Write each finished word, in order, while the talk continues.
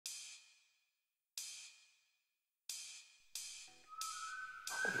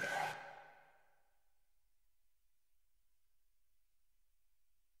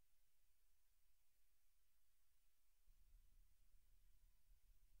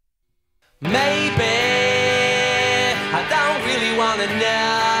Maybe I don't really wanna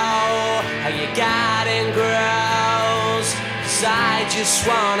know how your garden grows, 'cause I just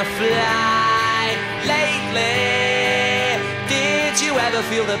wanna fly. Lately, did you ever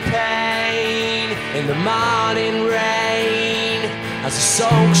feel the pain in the morning rain as it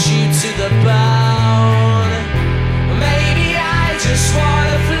soaks you to the bone? Maybe I just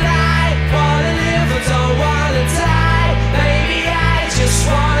wanna fly, wanna live but don't wanna die. Maybe I just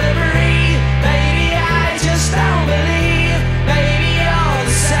wanna